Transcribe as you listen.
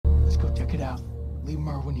Let's go check it out. Leave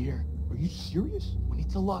Merwin here. Are you serious? We need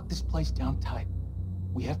to lock this place down tight.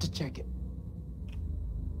 We have to check it.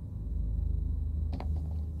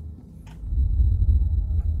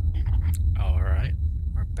 Alright,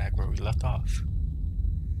 we're back where we left off.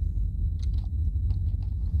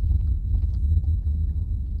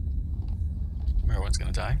 Merwin's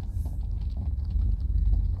gonna die.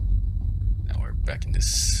 Now we're back in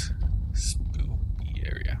this spooky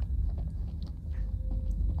area.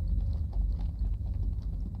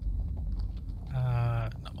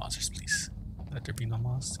 No monsters, please. Let there be no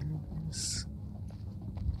monsters.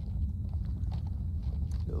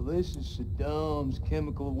 So this is Saddam's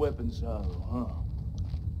chemical weapon silo, huh?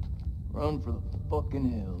 Run for the fucking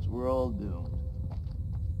hills. We're all doomed.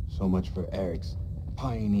 So much for Eric's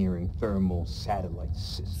pioneering thermal satellite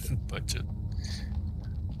system. Bunch of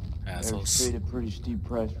Eric's assholes. paid a pretty steep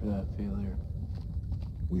price for that failure.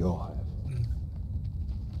 We all have.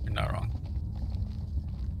 You're not wrong.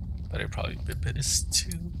 But I'd probably be pissed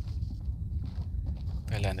too.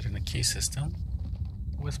 If I landed in a key system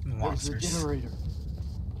with There's the monsters. generator.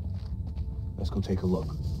 Let's go take a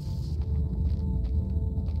look.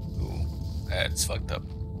 Ooh, that's fucked up.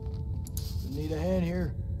 We need a hand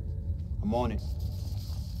here. I'm on it.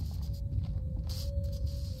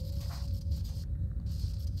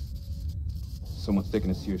 Someone's taking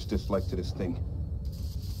a serious dislike to this thing.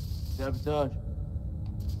 Sabotage.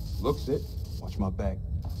 Looks it. Watch my back.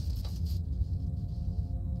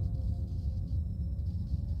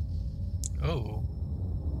 Oh.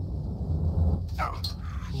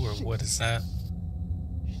 Who or what is that?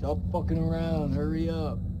 Stop fucking around. Hurry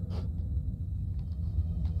up.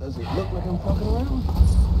 Does it look like I'm fucking around?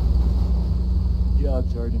 Good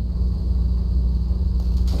job, Sergeant.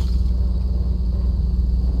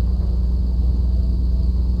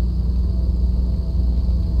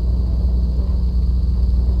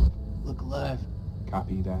 Look alive.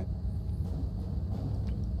 Copy that.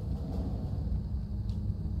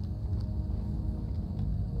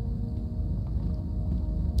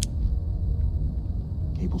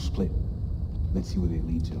 Cable split. Let's see where they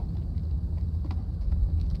lead to.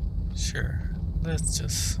 Sure. Let's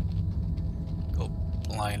just go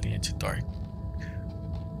blindly into dark.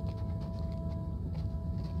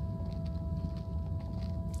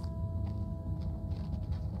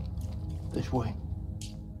 This way.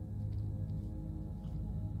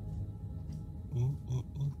 Ooh, ooh,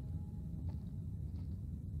 ooh.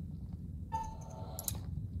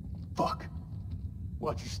 Fuck.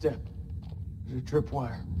 Watch your step. There's a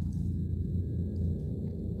tripwire.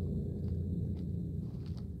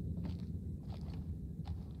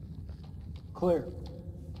 Clear.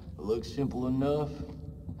 It looks simple enough.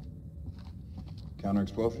 Counter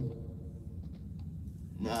explosion?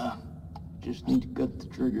 Nah. Just need to cut the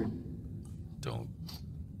trigger. Don't.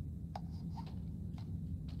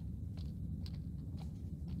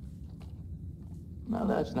 Now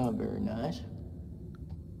that's not very nice.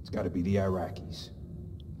 It's gotta be the Iraqis.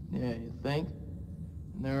 Yeah, you think?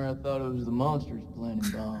 And there I thought it was the monsters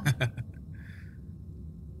planting bombs.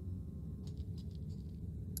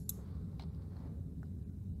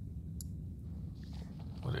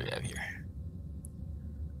 What do we have here?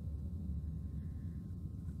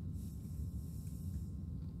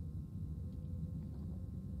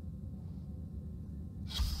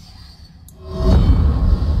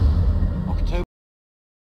 Okay,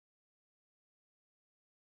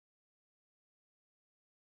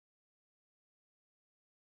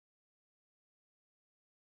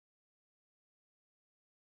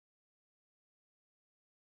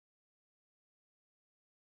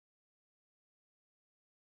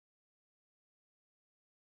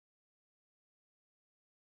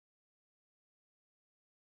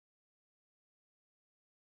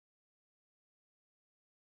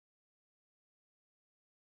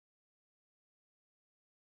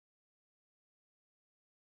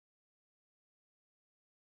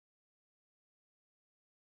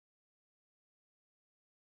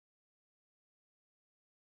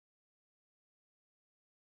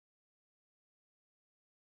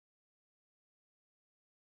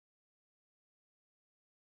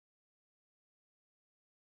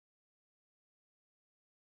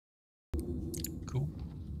 Cool.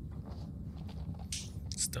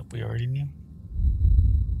 Stuff we already knew.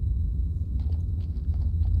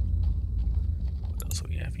 What else do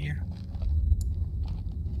we have here?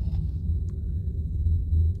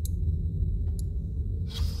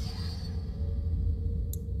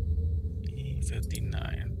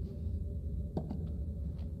 E59.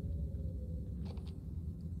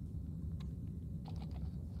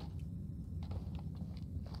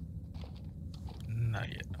 Not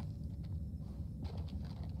yet.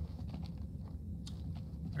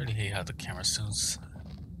 Really hate how the camera zooms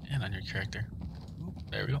in on your character. Ooh,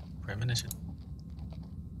 there we go. Premonition.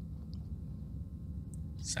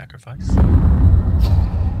 Sacrifice.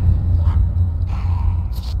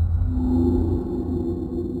 Ooh.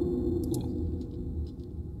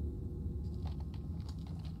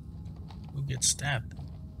 Who gets stabbed?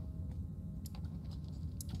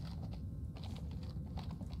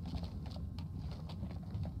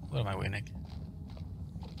 What am I waiting?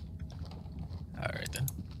 Alright then.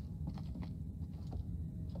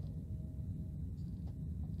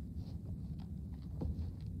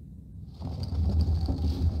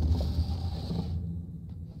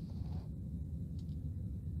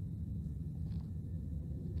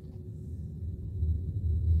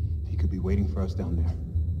 He could be waiting for us down there.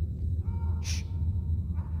 Shh.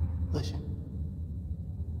 Listen.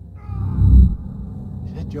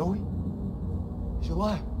 Is that Joey? He's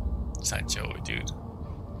alive. It's not Joey, dude.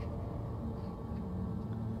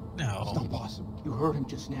 No. It's not possible. You heard him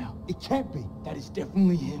just now. It can't be. That is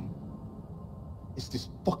definitely him. It's this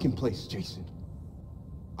fucking place, Jason.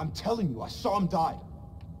 I'm telling you, I saw him die.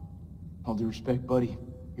 All due respect, buddy.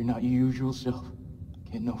 You're not your usual self.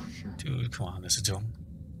 Can't know for sure. Dude, come on, listen to him.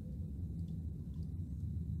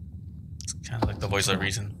 It's kind of like the voice of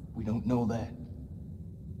reason. We don't know that.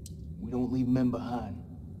 We don't leave men behind.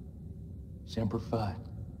 Semper Fi.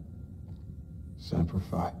 Semper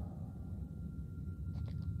Fi.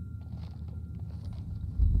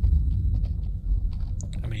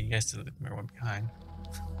 I mean, you guys still leave everyone behind.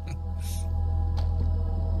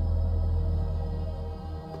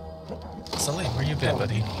 Sully, where you been,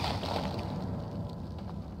 buddy?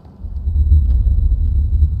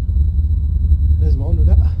 لازم اقول له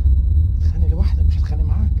لا تخانق لوحدك مش هتخانق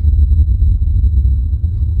معاك.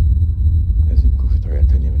 لازم يكون في طريقة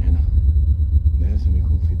تانية من هنا. لازم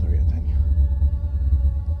يكون في طريقة تانية.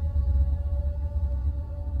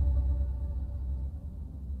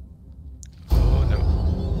 Oh no.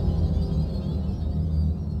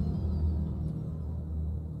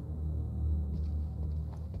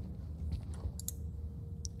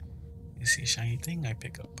 You see a shiny thing, I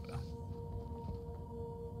pick up.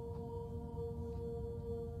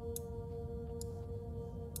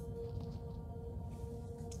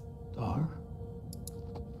 Dar?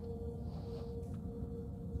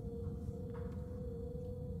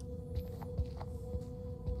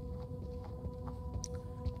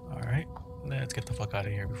 Alright, let's get the fuck out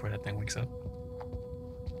of here before that thing wakes up.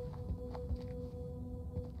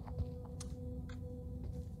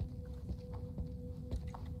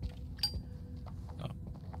 Oh,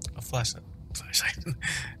 a flashlight.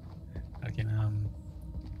 Fucking,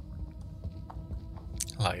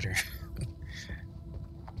 lighter.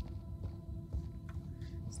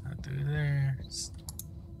 It's not through there.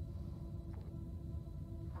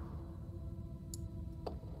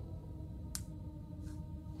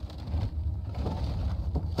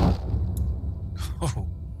 Oh.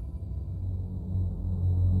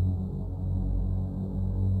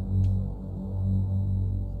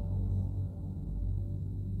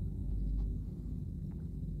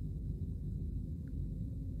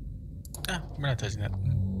 Ah, we're not touching that.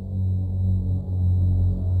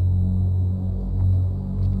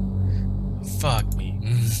 Fuck me.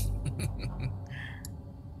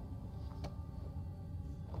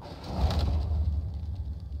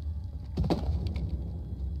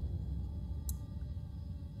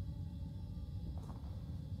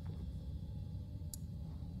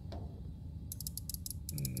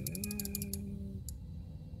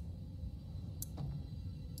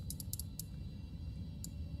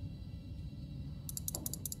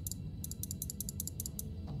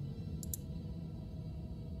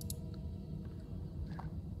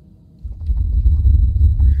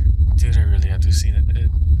 Dude, I really have to see that.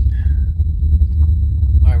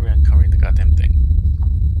 Why are we uncovering the goddamn thing?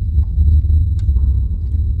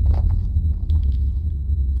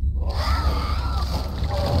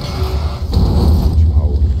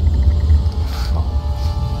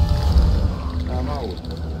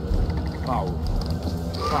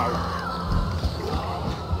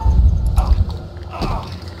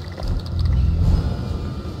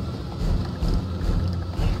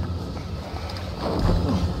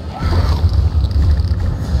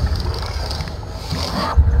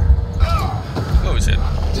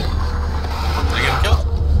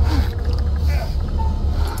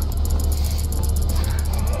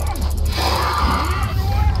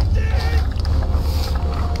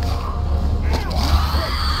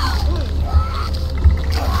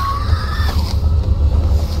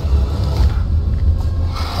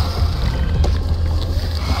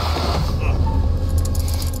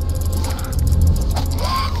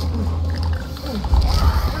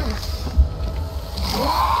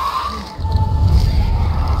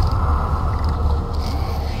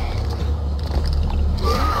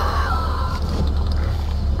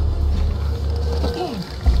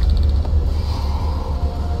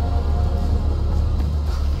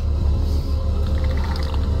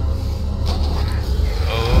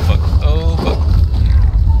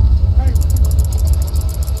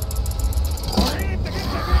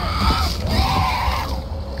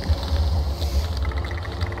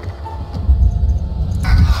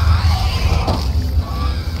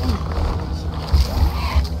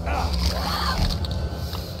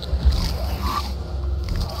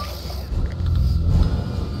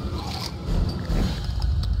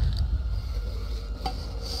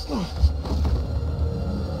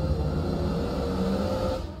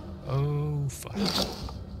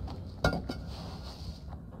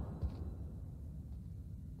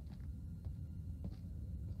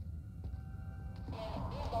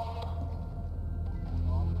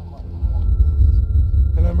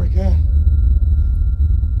 can.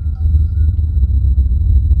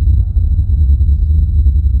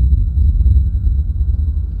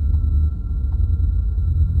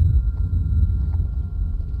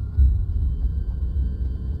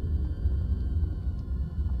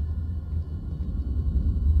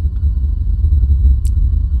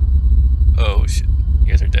 Oh shit, you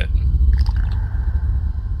guys are dead.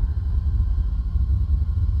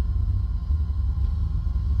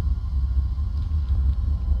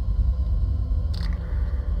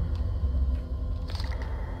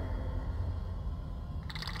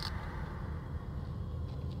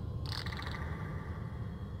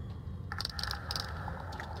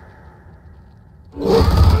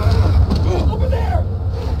 Over there!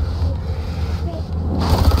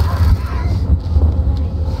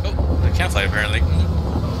 Oh, I can't fly apparently.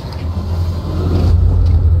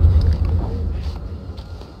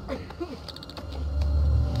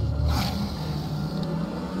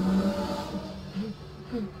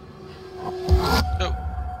 Oh.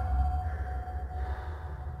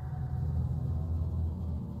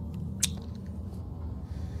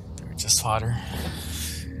 They were just fodder.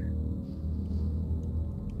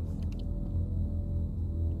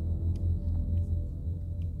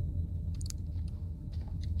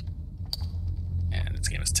 And this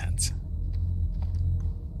game is tense.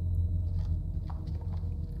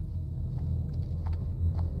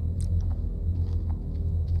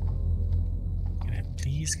 Can I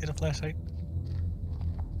please get a flashlight?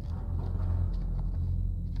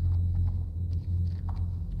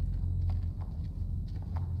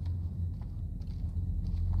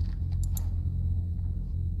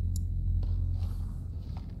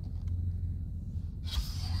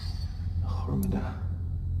 رمضان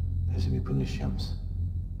لازم يكون الشمس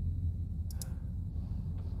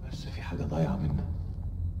بس في حاجة ضايعة منا.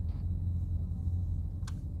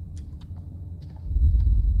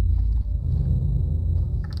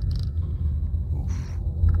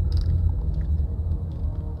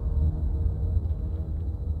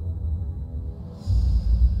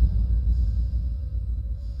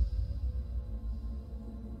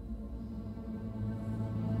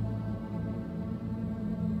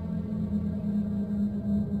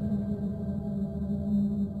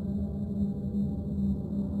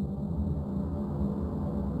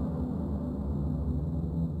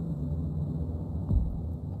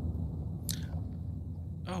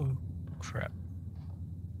 Oh, crap.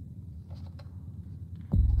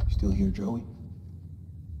 Still here, Joey?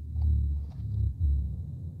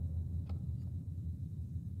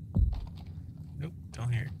 Nope,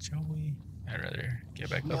 don't hear Joey. I'd rather get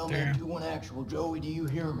back up there. Mailman 2-1 actual. Joey, do you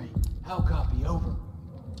hear me? How copy? Over.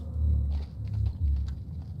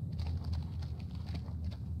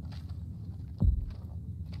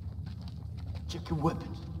 Check your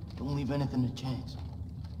weapons. Don't leave anything to chance.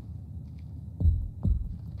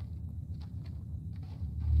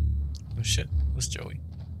 Oh shit, what's Joey?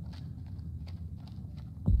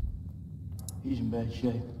 He's in bad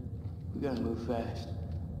shape. We gotta move fast.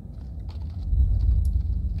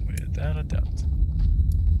 Without a doubt.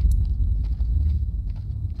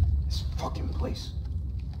 This fucking place.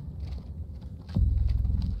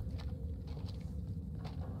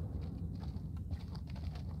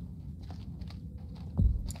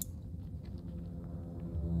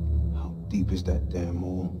 How deep is that damn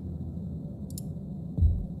hole?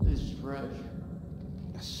 This is fresh.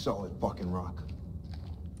 That's solid fucking rock.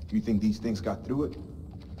 You think these things got through it?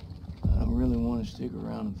 I don't really want to stick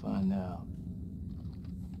around and find out.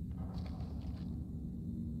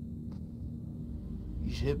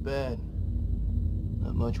 He's hit bad.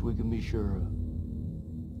 Not much we can be sure of.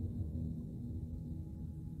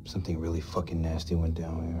 Something really fucking nasty went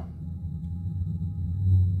down here.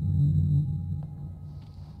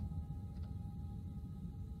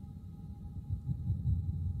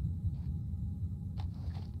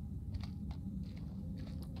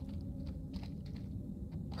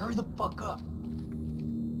 Hurry the fuck up.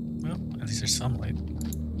 Well, at least there's some light.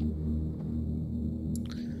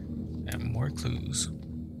 And more clues.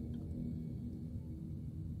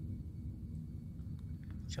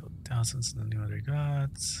 Killed thousands in the name of their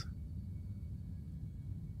gods.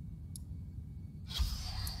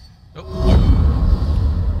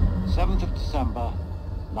 Oh. 7th of December,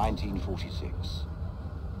 1946.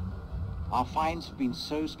 Our finds have been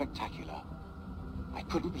so spectacular, I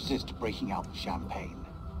couldn't resist breaking out with champagne.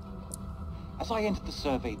 As I entered the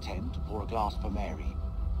survey tent to pour a glass for Mary,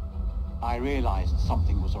 I realized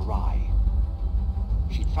something was awry.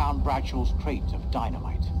 She'd found Bradshaw's crate of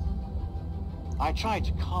dynamite. I tried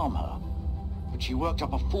to calm her, but she worked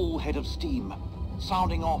up a full head of steam,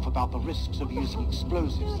 sounding off about the risks of using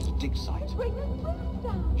explosives at a dig site.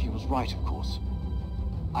 She was right, of course.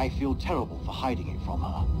 I feel terrible for hiding it from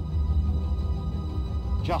her.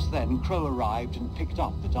 Just then, Crow arrived and picked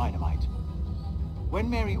up the dynamite. When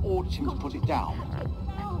Mary ordered him to put it down,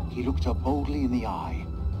 he looked her boldly in the eye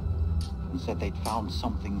and said they'd found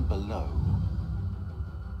something below.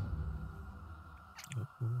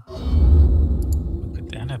 What could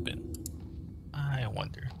that have been? I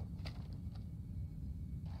wonder.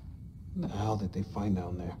 What the hell did they find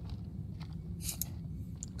down there?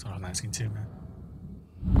 That's what I'm asking too, man.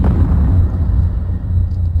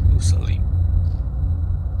 Ooh, Salim.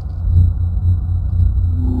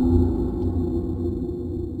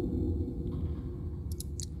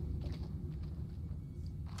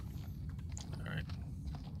 Alright.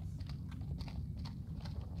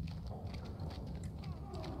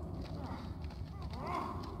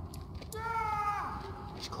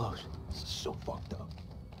 It's close. This is so fucked up.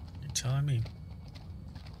 You're telling me.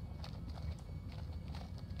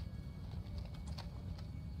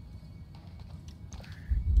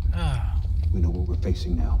 We know what we're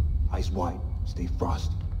facing now. Eyes wide. Stay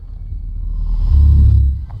frosty.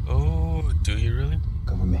 Oh, do you really?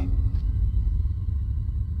 Cover me.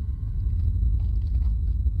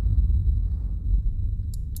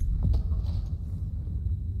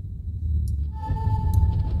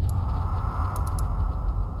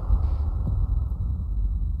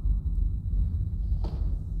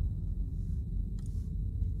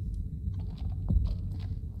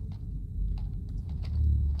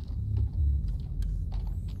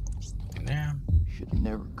 Nothing there. Should have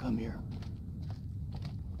never come here.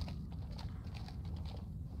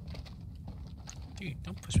 Dude,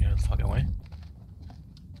 don't push me out of the fucking way.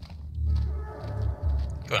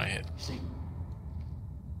 Go on ahead. See,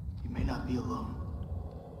 you may not be alone.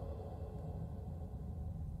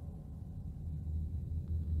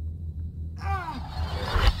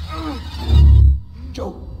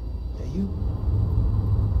 Joe, that you?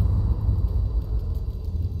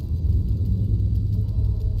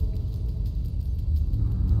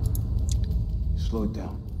 Slow it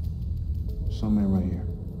down. Somewhere right here.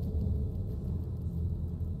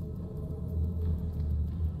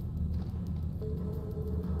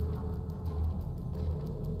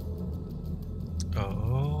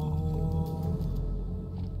 Oh.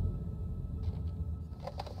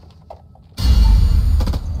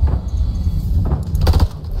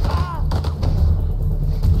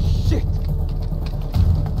 Shit!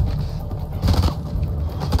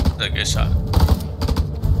 That's a good shot.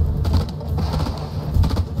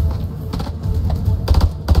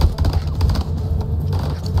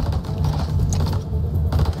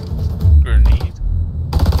 Grenade.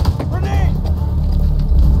 Grenade!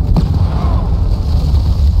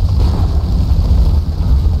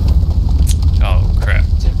 Oh crap.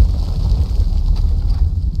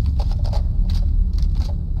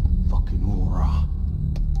 Fucking hoorah.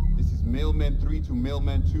 This is Mailman 3 to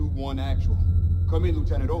Mailman 2-1 actual. Come in,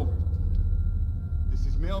 Lieutenant, over. This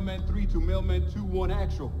is Mailman 3 to Mailman 2-1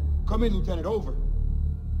 actual. Come in, Lieutenant, over.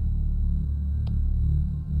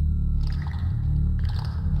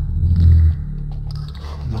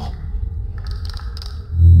 No.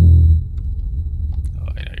 Oh,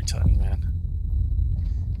 I know you're telling me, man.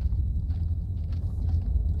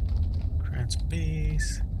 Grant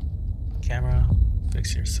space. Camera.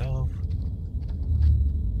 Fix yourself.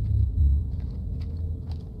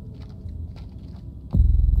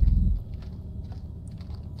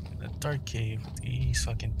 In a dark cave with these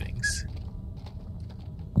fucking things.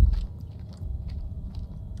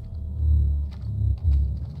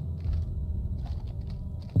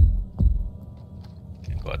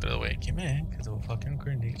 Can't go out there the way I came in because of a fucking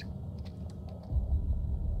grenade.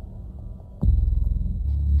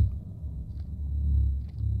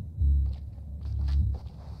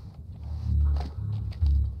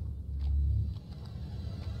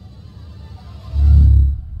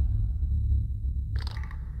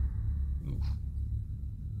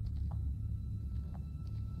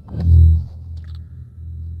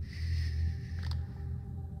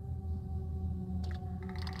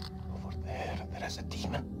 Over there is a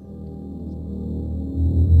demon.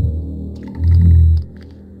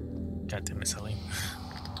 God damn it, Salim.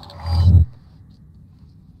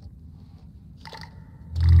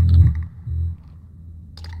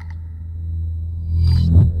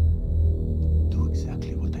 Do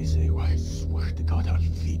exactly what they say, or I swear to God I'll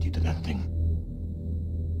feed you to that thing.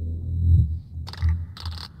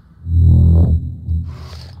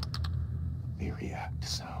 They react to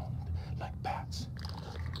sound like bats.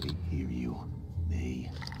 They hear you,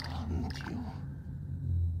 they hunt you.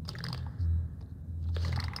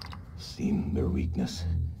 seen their weakness.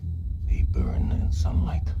 They burn in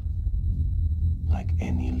sunlight. Like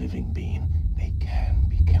any living being, they can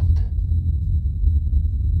be killed.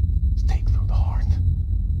 Stake through the heart.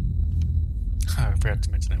 I forgot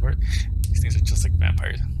to mention that word. These things are just like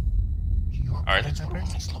vampires. Your Are they bullets will vampires?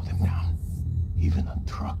 only slow them down. Even a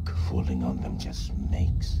truck falling on them just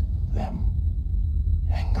makes them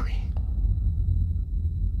angry.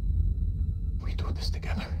 We do this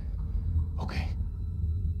together, okay?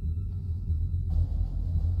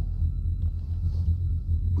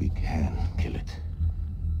 We can kill it.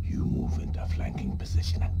 You move into a flanking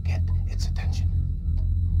position and get its attention.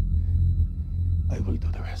 I will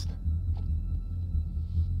do the rest.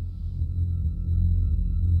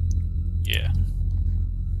 Yeah.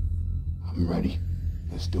 I'm ready.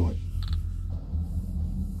 Let's do it.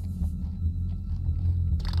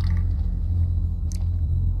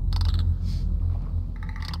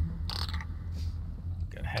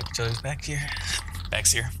 Gotta have each other's back here.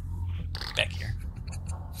 Backs here. Back here.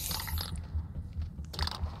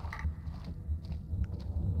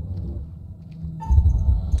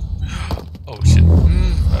 Oh shit.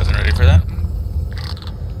 I wasn't ready for that.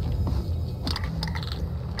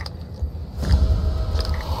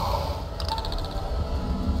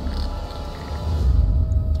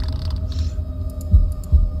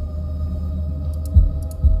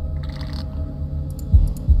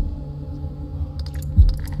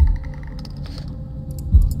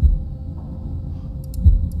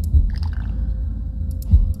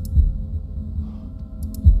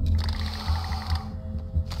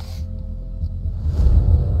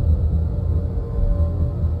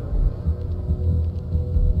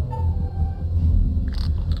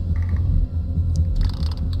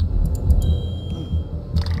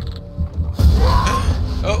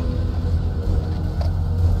 Oh!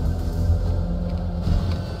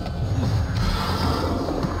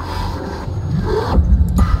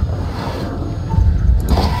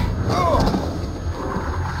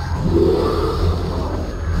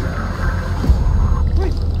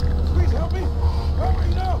 Please! Please help me! Help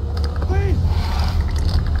me now! Please!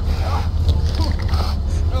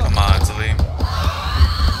 Come on, Salim.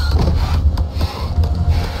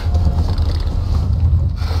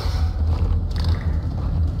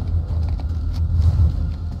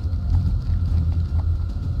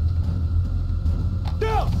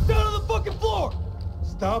 Down! Down on the fucking floor!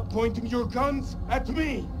 Stop pointing your guns at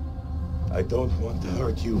me! I don't want to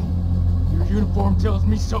hurt you. Your uniform tells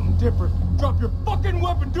me something different. Drop your fucking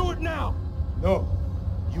weapon, do it now! No.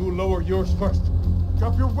 You lower yours first.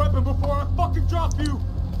 Drop your weapon before I fucking drop you!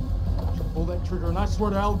 You pull that trigger and I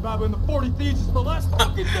swear to Alabama and the 40 Thieves it's the last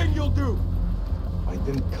fucking thing you'll do! I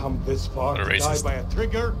didn't come this far What a to die racist. by a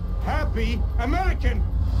trigger-happy American!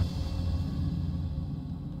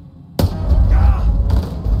 Ah!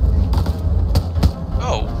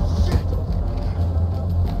 Oh! Shit!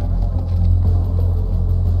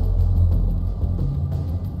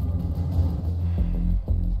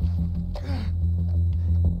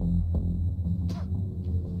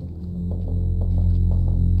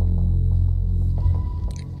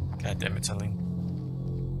 God damn it, Salim.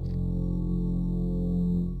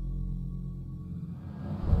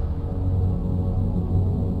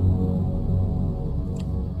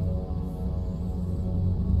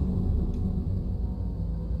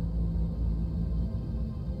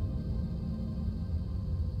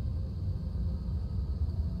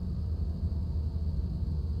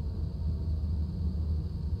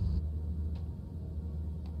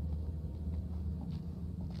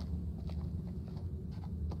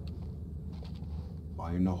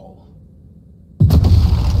 Fire in the hole.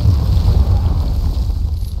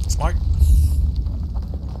 Smart.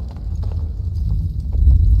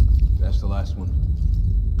 That's the last one.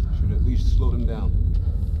 Should at least slow them down.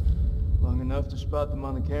 Long enough to spot them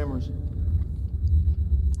on the cameras.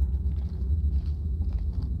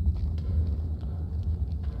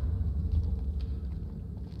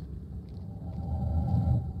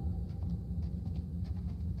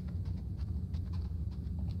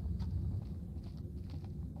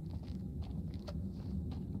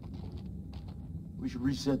 We should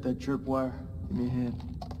reset that tripwire. Give me a hand.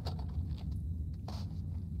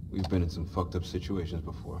 We've been in some fucked up situations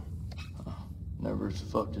before. Never as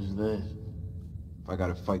fucked as this. If I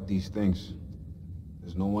gotta fight these things,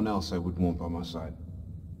 there's no one else I would want by my side.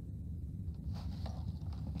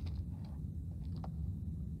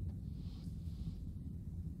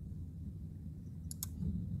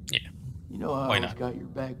 Yeah. You know I Why always not? got your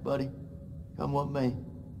back, buddy. Come with me.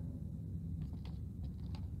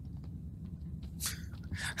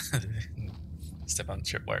 Step on the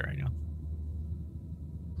tripwire right now.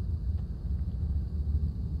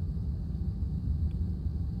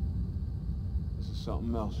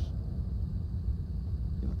 something else.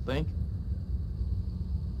 You think?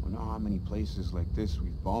 We know how many places like this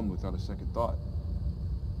we've bombed without a second thought.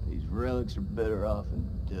 These relics are better off in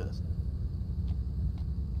dust.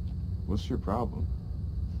 What's your problem?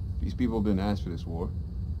 These people didn't ask for this war.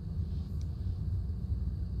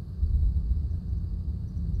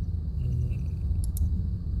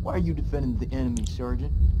 Why are you defending the enemy,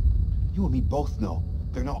 Sergeant? You and me both know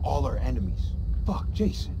they're not all our enemies. Fuck,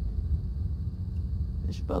 Jason.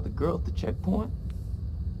 This about the girl at the checkpoint?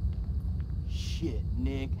 Shit,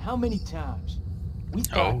 Nick. How many times? We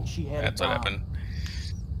thought she had that's a what bomb. happened.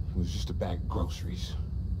 It was just a bag of groceries.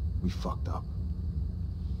 We fucked up.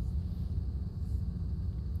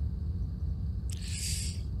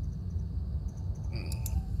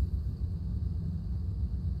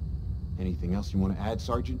 Anything else you want to add,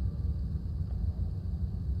 Sergeant?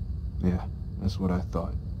 Yeah, that's what I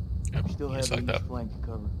thought. Yep, Still he's have fucked each up. flank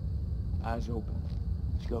covered. Eyes open.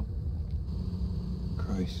 Let's go.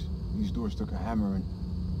 Christ, these doors took a hammering.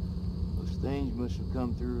 Those things must have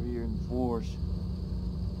come through here in force.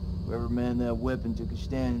 Whoever manned that weapon took a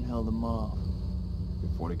stand and held them off.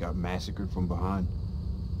 Before they got massacred from behind.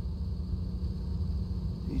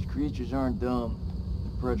 These creatures aren't dumb.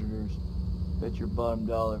 They're predators. Bet your bottom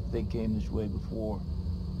dollar if they came this way before,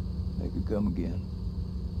 they could come again.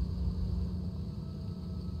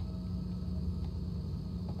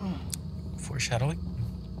 Foreshadowing.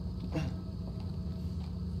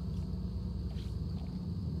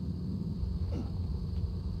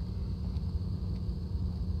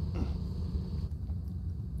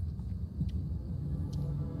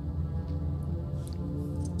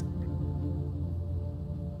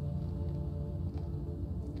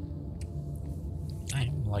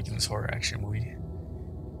 I'm liking this horror action movie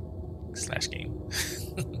slash game.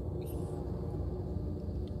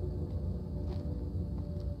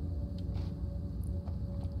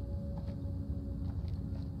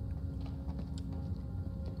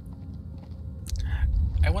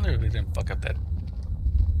 I wonder if we didn't fuck up that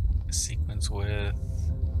sequence with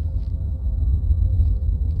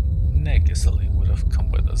Nick easily would have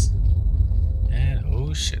come with us. And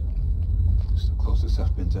oh shit. It's the closest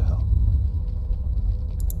I've been to hell.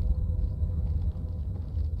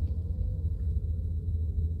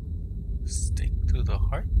 Stake through the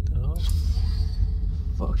heart though.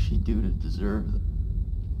 Fuck she do to deserve it?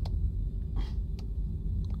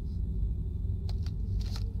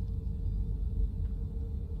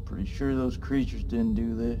 Pretty sure those creatures didn't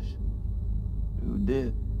do this. Who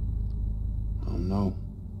did? I don't know.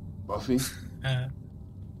 Buffy?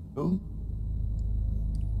 Who?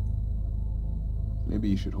 Maybe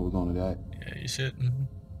you should hold on to that. Yeah, you should.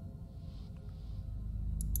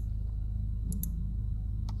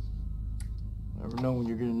 Never know when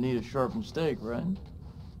you're gonna need a sharpened stake, right?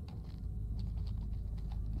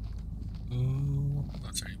 Ooh,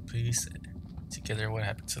 that's right. Please together. What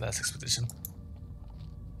happened to last expedition?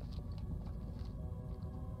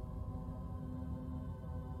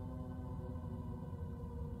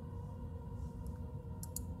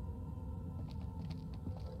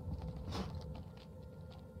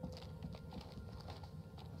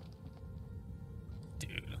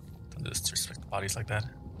 Dude, don't disrespect bodies like that.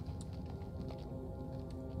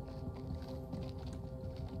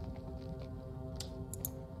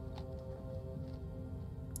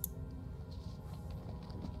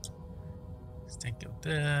 Stink of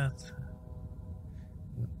death.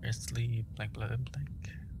 Earthly blank blank blank.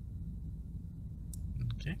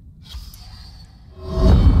 Okay.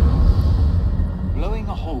 Blowing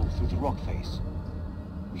a hole through the rock face,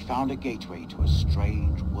 we found a gateway to a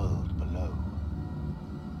strange world below.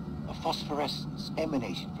 A phosphorescence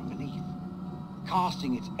emanated from beneath,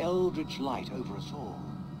 casting its eldritch light over us all.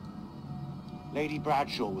 Lady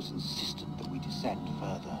Bradshaw was insistent that we descend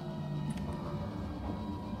further.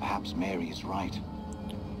 Perhaps Mary is right,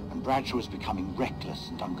 and Bradshaw is becoming reckless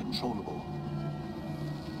and uncontrollable.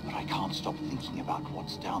 But I can't stop thinking about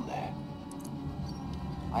what's down there.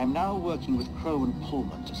 I am now working with Crow and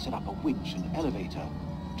Pullman to set up a winch and elevator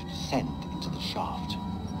to descend into the shaft.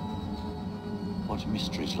 What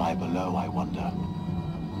mysteries lie below, I wonder,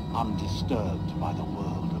 undisturbed by the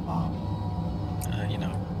world above. You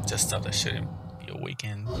know, just stuff that shouldn't be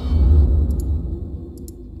awakened.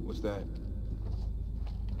 What's that?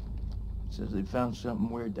 Says they found something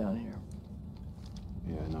weird down here.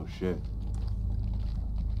 Yeah, no shit.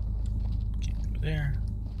 Okay, through there.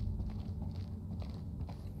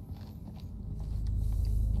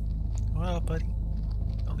 Well, buddy,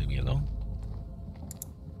 don't leave me alone.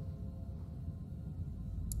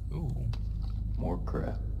 Ooh, More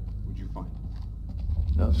crap. What'd you find?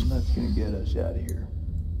 Nothing that's gonna get us out of here.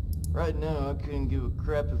 Right now, I couldn't give a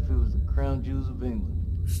crap if it was the crown jewels of England.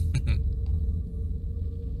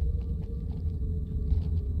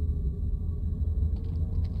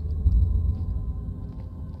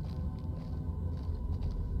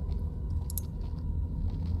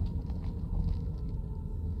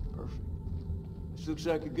 Perfect. This looks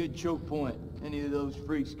like a good choke point. Any of those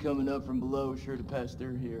freaks coming up from below are sure to pass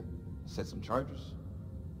through here. Set some charges?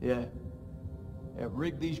 Yeah. Yeah,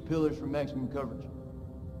 rig these pillars for maximum coverage.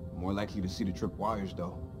 More likely to see the trip wires,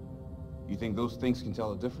 though. You think those things can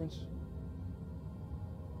tell the difference?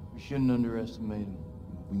 We shouldn't underestimate them.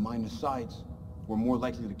 We mine the sides. We're more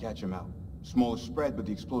likely to catch them out. Smaller spread, but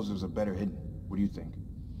the explosives are better hidden. What do you think?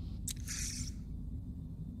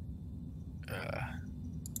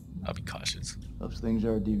 I'll be cautious. Those things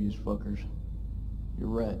are devious fuckers. You're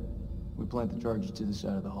right. We plant the charges to the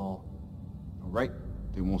side of the hall. All right.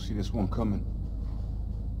 They won't see this one coming.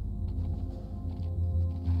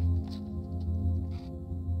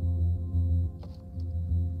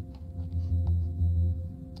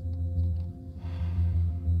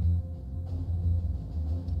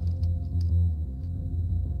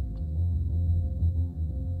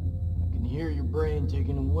 I can hear your brain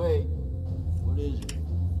taking away. What is it?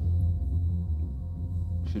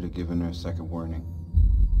 Should have given her a second warning.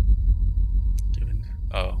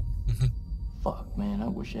 Oh. Fuck, man, I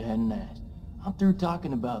wish I hadn't asked. I'm through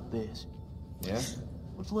talking about this. Yeah?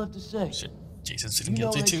 What's left to say? Shit. Jason's You feeling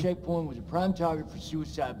know guilty that too. checkpoint was a prime target for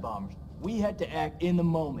suicide bombers. We had to act in the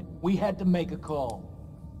moment. We had to make a call.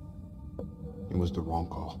 It was the wrong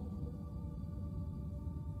call.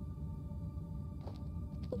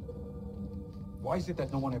 Why is it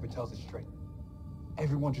that no one ever tells it straight?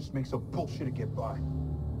 Everyone just makes up bullshit to get by.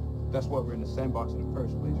 That's why we're in the sandbox in the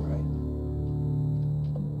first place, right?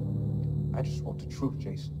 I just want the truth,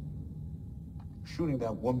 Jason. Shooting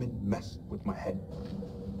that woman messed with my head.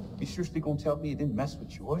 You seriously gonna tell me it didn't mess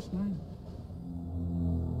with yours, man?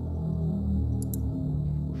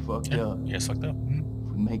 We fucked Yeah, up. you guys fucked up. Mhm.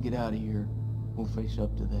 If we make it out of here, we'll face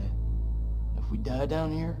up to that. If we die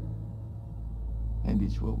down here, maybe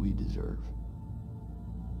it's what we deserve.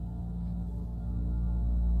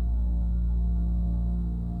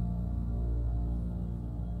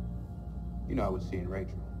 You know I was seeing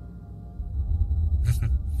Rachel.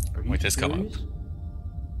 Are you Wait, this come up. serious?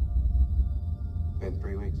 Been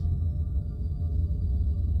 3 weeks.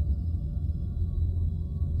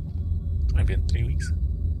 Maybe in 3 weeks.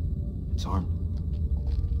 It's armed.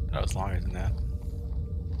 That was longer than that.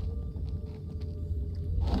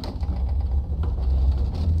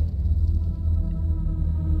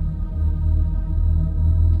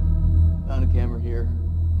 Found a camera here.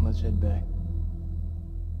 Let's head back.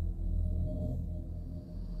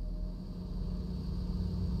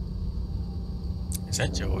 Is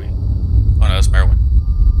that Joey? Oh no, that's Merwin.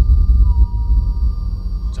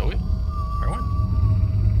 Joey? Merwin?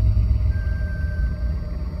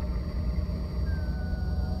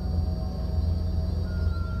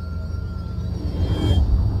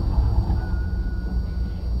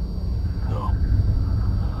 No.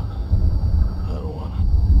 I don't want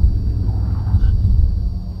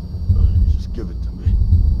it. Just give it to me.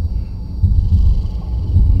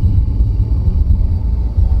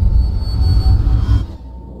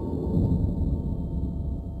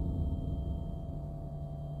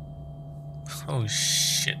 Oh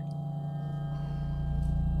shit.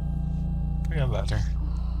 Forgot about her.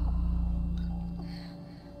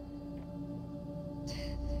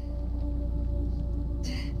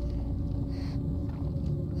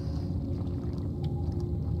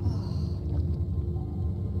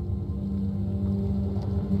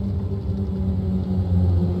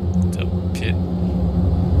 The pit.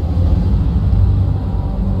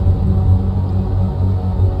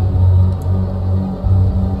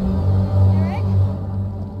 Eric?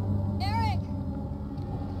 Eric?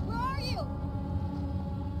 Where are you?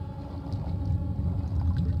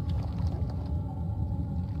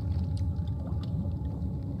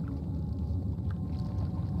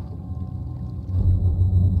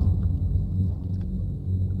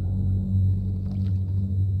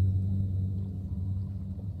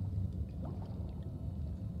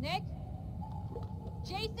 Nick?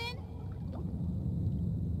 Jason?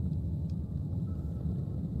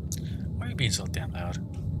 Why are you being so damn loud?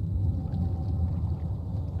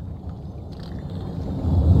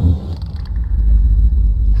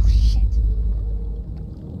 Oh shit.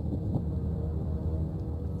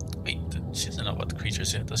 Wait, she doesn't know about the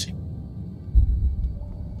creatures yet, does she?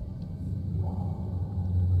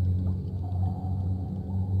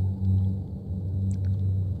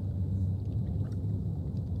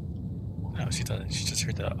 No, she doesn't. She just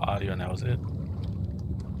heard the audio and that was it.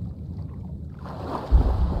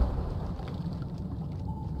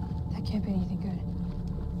 That can't be anything good.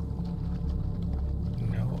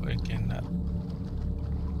 No, it cannot.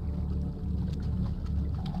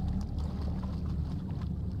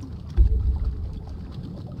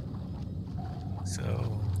 So,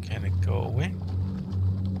 can it go away?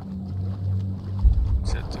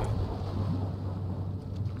 Is it to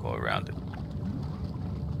go around it?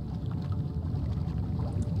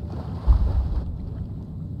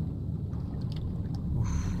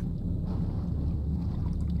 Oof.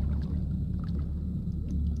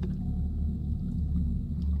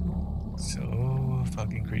 So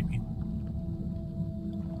fucking creepy.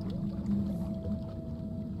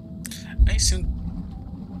 I assume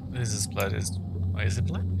this is blood. Oh, is it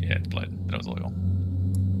blood? Yeah, it's blood. That was oil.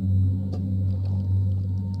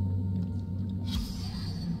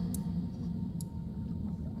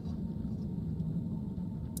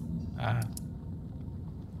 Ah.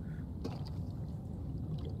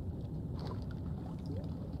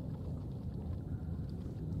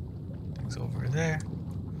 Things over there.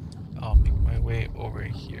 I'll make my way over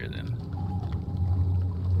here then.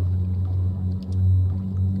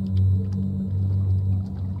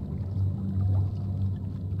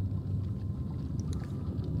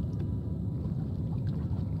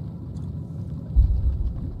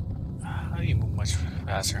 How do you move much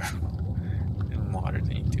faster in water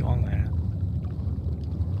than you do on land?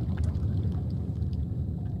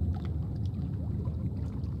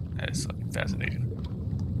 That is fucking fascinating.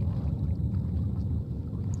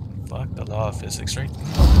 Fuck the law of physics, right?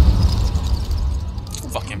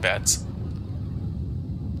 Fucking bats.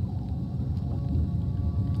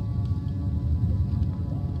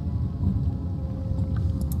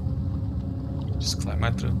 Just climb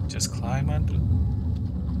on through. Just climb on through.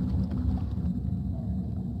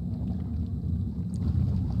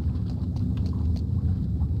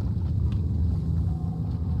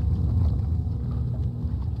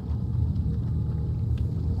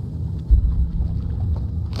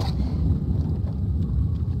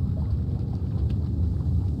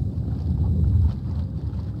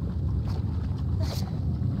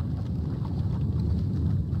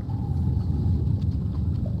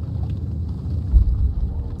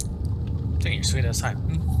 Taking your sweet ass time.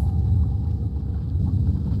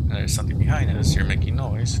 There's something behind us. You're making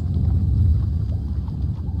noise.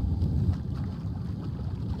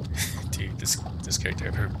 Dude, this character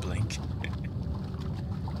ever blink?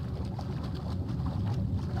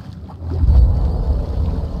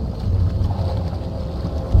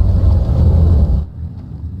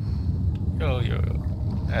 Yo.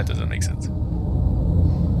 That doesn't make sense.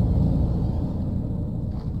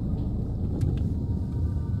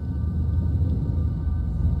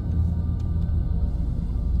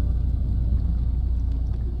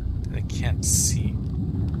 Can't see.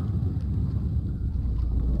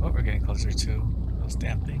 Oh, we're getting closer to those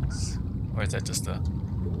damn things. Or is that just the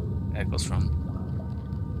echoes from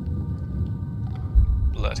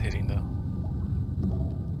blood hitting the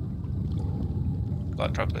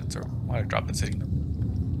blood droplets or water droplets hitting the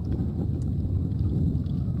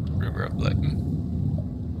river of blood?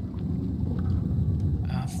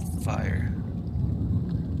 Fire.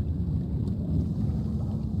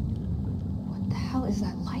 What the hell is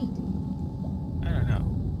that light? I don't know,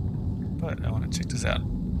 but I want to check this out.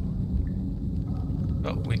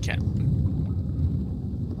 Oh, we can't.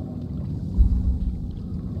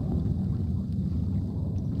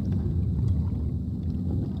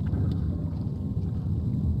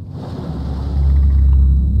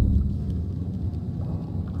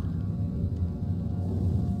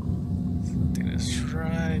 Something is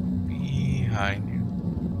right behind you.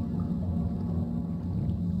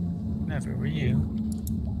 Never were you.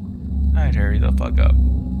 I'd hurry the fuck up.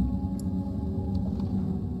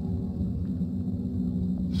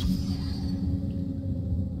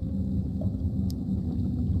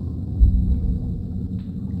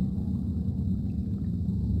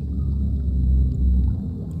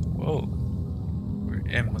 Whoa. Where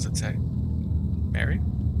M was it say? Mary?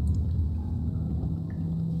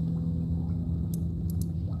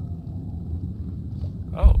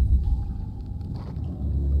 Oh.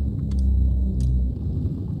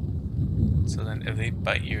 So then if they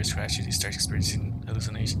bite you or scratch you, you start experiencing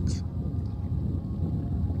hallucinations.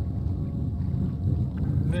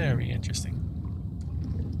 Very interesting.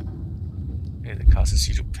 Okay, that causes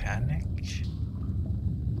you to panic.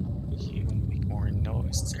 You make more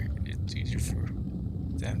noise. It's easier for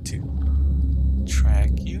them to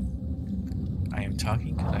track you. I am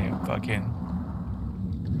talking because I am fucking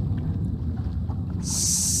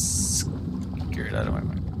scared out of my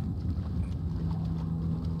mind.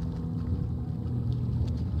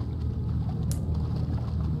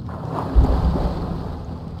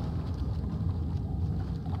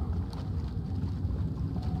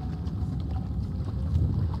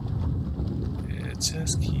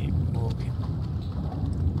 movie.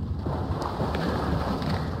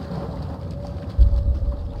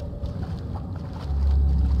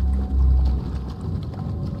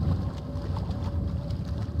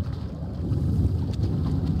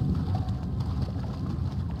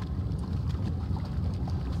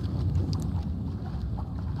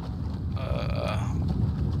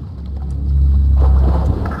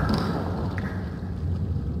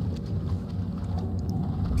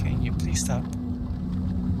 Can you please stop?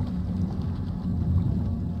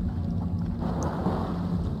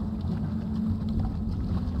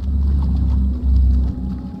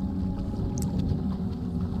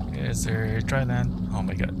 Is there a dry land? Oh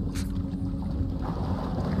my god.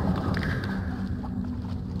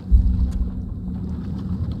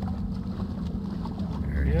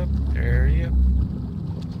 Hurry up, hurry up.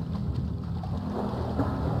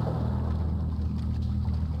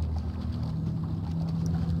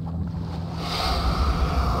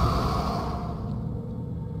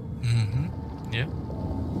 Yep.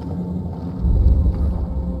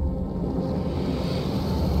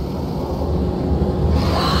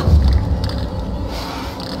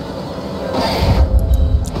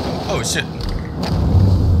 Oh shit.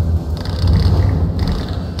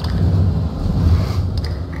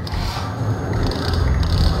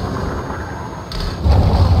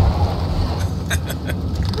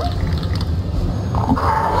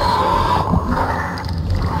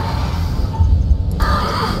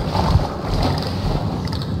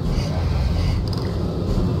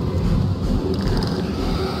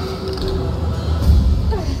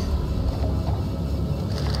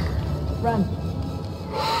 Run.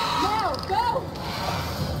 Now, go!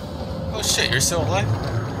 Oh shit, you're still alive?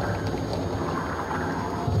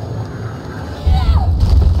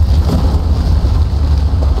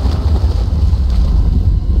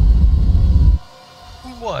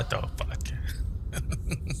 What the fuck?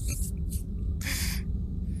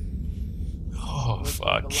 Oh Looks fuck.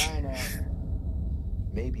 like a line out.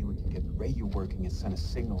 Maybe we can get the radio working and send a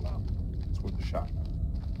signal out. It's worth a shot.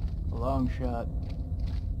 A long shot.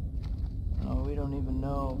 No, we don't even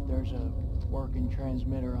know if there's a working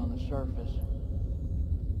transmitter on the surface.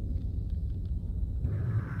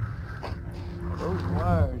 Those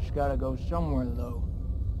wires gotta go somewhere, though.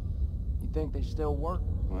 You think they still work?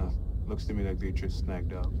 Well, looks to me like they just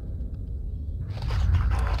snagged up.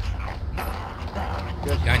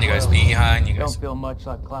 Just Behind you guys, well, behind you guys. Don't feel much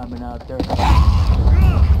like climbing out there.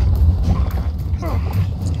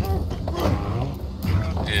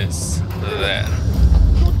 Is that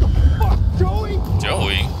Fuck, Joey!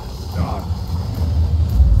 Joey?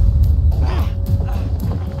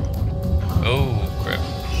 Oh crap.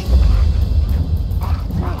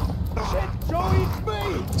 Shit, Joey, it's me!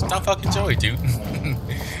 It's not fucking Joey, dude.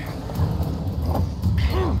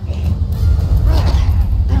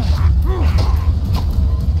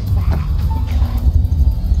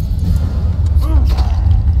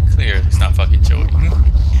 Clear, it's not fucking Joey.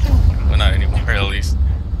 Well, not anymore, at least.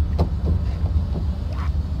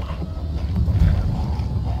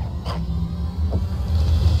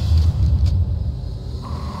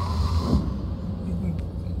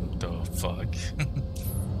 The fuck?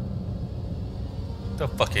 The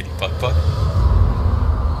fuckity fuck fuck.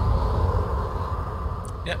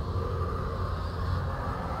 Yep.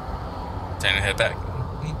 Time to head back.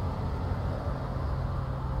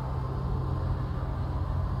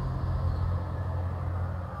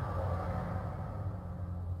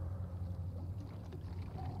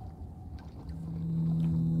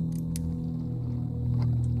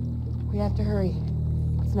 We have to hurry.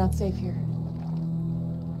 It's not safe here.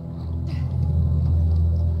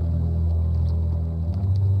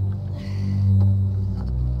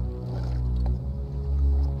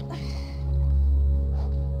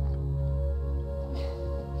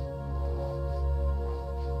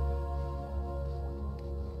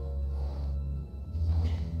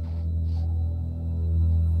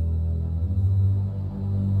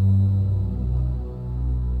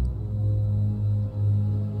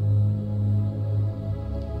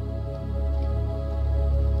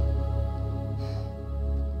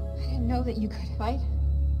 Know that you could fight?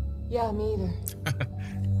 Yeah, me either.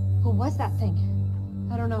 What was that thing?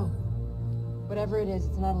 I don't know. Whatever it is,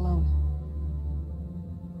 it's not alone.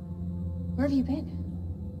 Where have you been?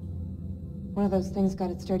 One of those things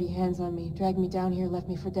got its dirty hands on me, dragged me down here, left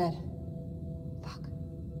me for dead. Fuck.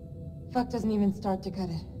 Fuck doesn't even start to cut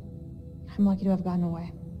it. I'm lucky to have gotten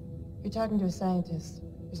away. You're talking to a scientist.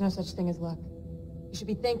 There's no such thing as luck. You should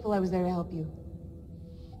be thankful I was there to help you.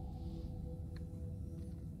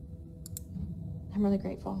 I'm really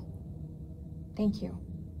grateful. Thank you.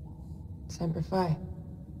 Semper Fi.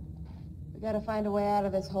 We gotta find a way out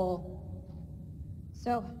of this hole.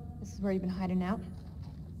 So, this is where you've been hiding out?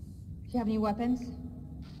 Do you have any weapons?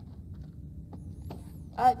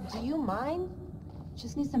 Do you mind?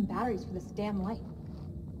 Just need some batteries for this damn light.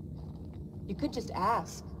 You could just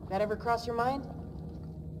ask. That ever cross your mind?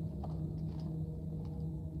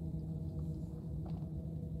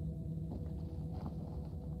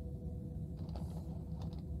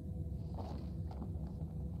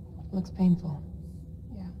 Looks painful.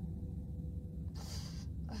 Yeah.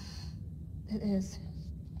 It is.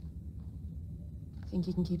 Think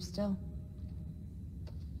you can keep still?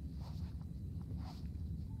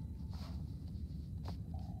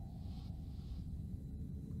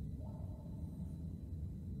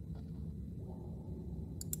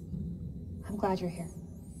 I'm glad you're here.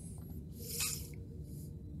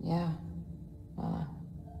 Yeah.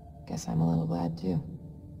 Guess I'm a little glad too.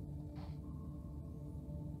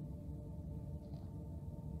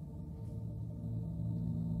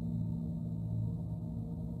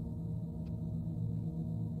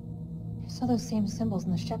 I saw those same symbols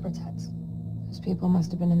in the shepherd's huts. Those people must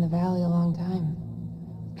have been in the valley a long time.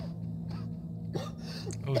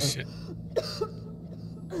 Oh shit.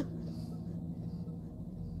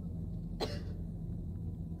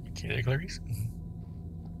 Okay there, Clarice.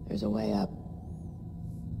 There's a way up.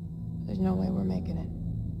 There's no way we're making it.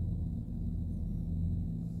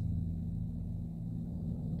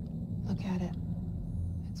 Look at it.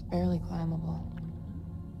 It's barely climbable.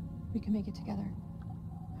 We can make it together.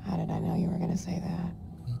 How did I know you were gonna say that?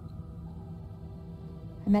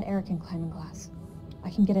 I met Eric in climbing class. I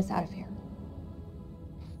can get us out of here.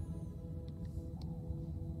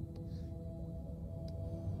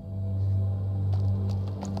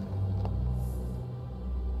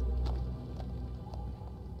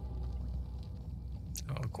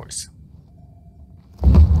 Oh, of course.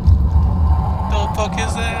 The fuck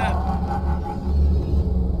is that?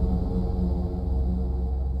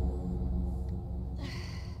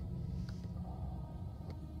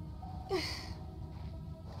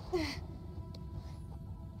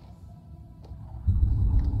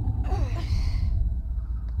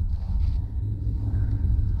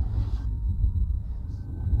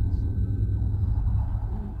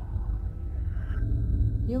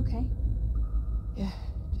 You okay? Yeah,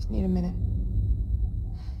 just need a minute.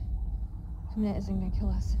 A minute isn't gonna kill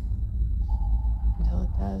us. Until it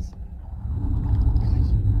does. God,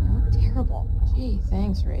 you look terrible. Gee,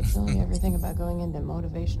 thanks, Rachel. You ever think about going into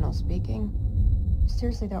motivational speaking?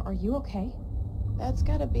 Seriously though, are you okay? That's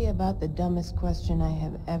gotta be about the dumbest question I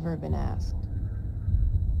have ever been asked.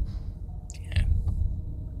 Yeah.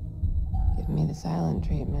 Give me the silent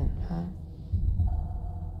treatment, huh?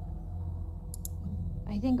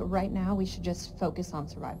 I think right now we should just focus on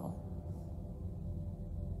survival.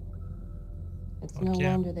 It's Fuck no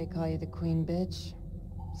yeah. wonder they call you the queen bitch.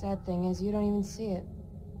 Sad thing is, you don't even see it.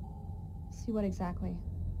 See what exactly?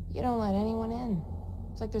 You don't let anyone in.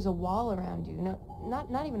 It's like there's a wall around you. No,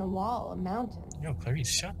 not even a wall, a mountain. Yo, Clarice,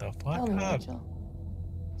 shut the fuck Tell me, up. Rachel.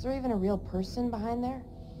 Is there even a real person behind there?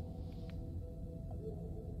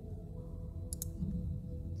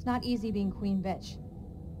 It's not easy being queen bitch.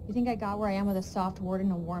 You think I got where I am with a soft word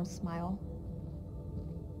and a warm smile?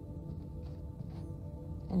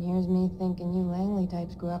 And here's me thinking you Langley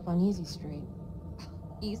types grew up on Easy Street.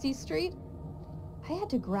 Easy Street? I had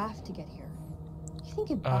to graft to get here. You think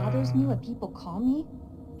it bothers me what people call me?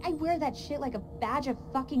 I wear that shit like a badge of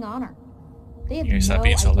fucking honor. They have You're no stop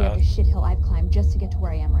being so idea loud. the shithill I've climbed just to get to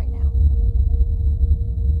where I am right now.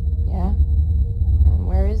 Yeah? And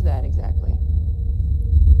where is that exactly?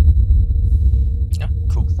 Yeah,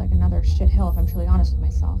 cool. Looks like another shithill if I'm truly honest with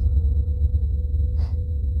myself.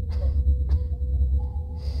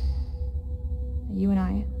 You and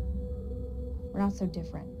I, we're not so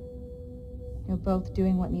different. You know, both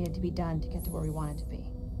doing what needed to be done to get to where we wanted to be.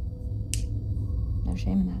 No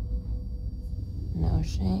shame in that. No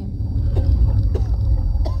shame.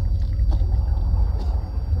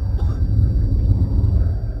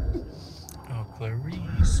 Oh,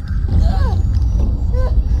 Clarice.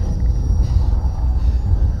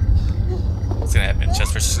 What's gonna happen?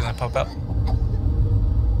 Chest versus gonna pop out?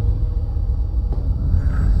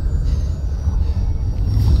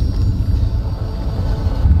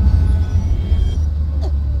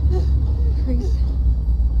 Reese,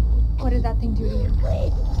 what did that thing do to you?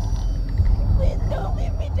 Please. Please don't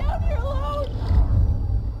leave me down here alone.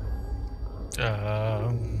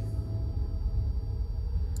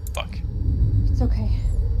 Fuck. It's okay.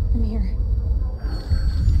 I'm here.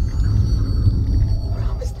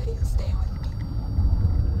 Promise that you'll stay with me.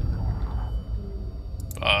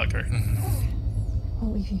 Fuck her. I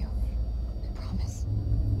won't leave you. I promise.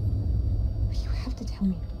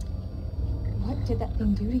 fuck did that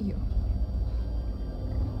thing do to you?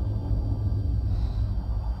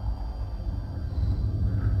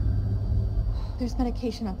 There's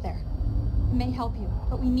medication up there. It may help you,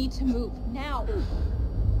 but we need to move, now!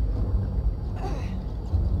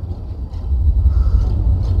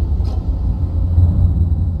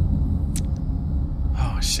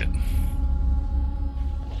 Oh, shit.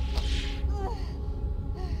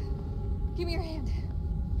 Give me your hand.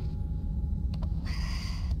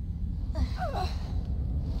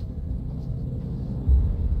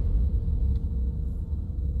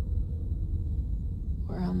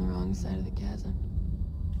 We're on the wrong side of the chasm.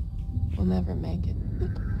 We'll never make it.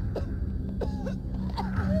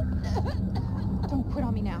 Don't quit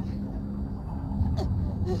on me now.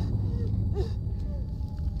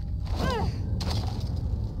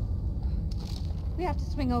 We have to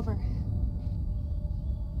swing over.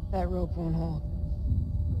 That rope won't hold.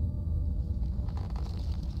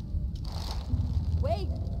 Wait!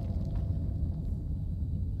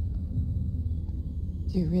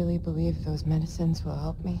 Do you really believe those medicines will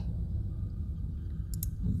help me?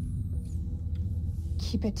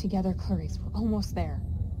 Keep it together, Clarice. We're almost there.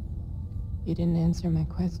 You didn't answer my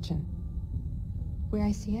question. Where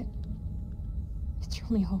I see it, it's your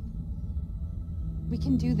only hope. We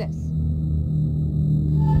can do this.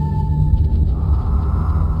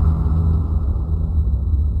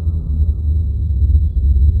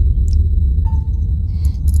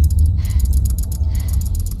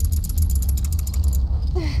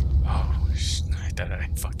 I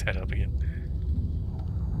fucked that up again.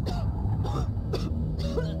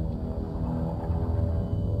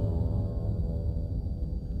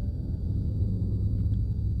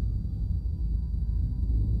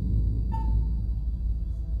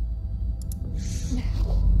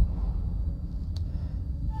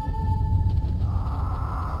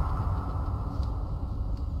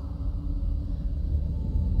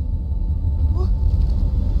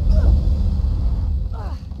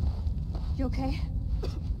 You okay?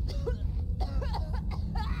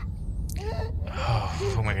 Oh,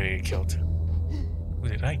 who am I gonna get killed? Who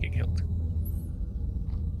did I get killed?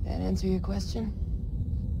 That answer your question?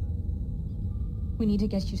 We need to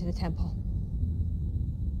get you to the temple.